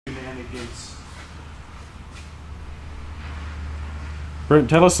wagons. Brent,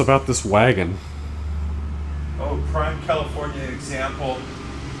 tell us about this wagon. Oh, prime California example.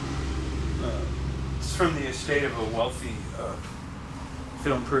 It's from the estate of a wealthy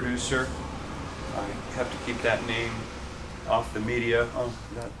film producer. I have to keep that name off the media. Oh,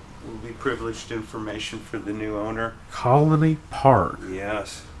 that will be privileged information for the new owner. Colony Park.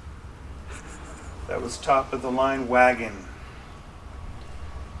 Yes. That was top of the line wagon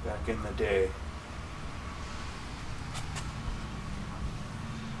back in the day.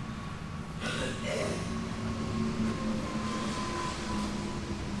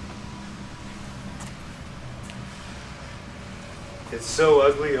 It's so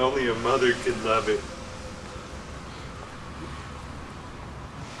ugly, only a mother could love it.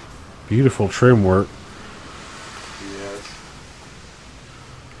 Beautiful trim work. Yes.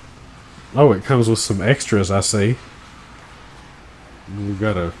 Oh, it comes with some extras, I see. We've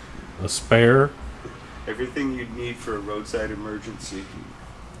got a spare. Everything you'd need for a roadside emergency.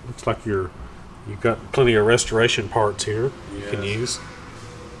 Looks like you've got plenty of restoration parts here you can Yes. use.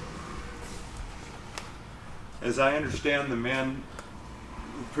 As I understand, the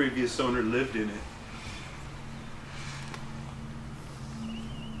previous owner lived in it.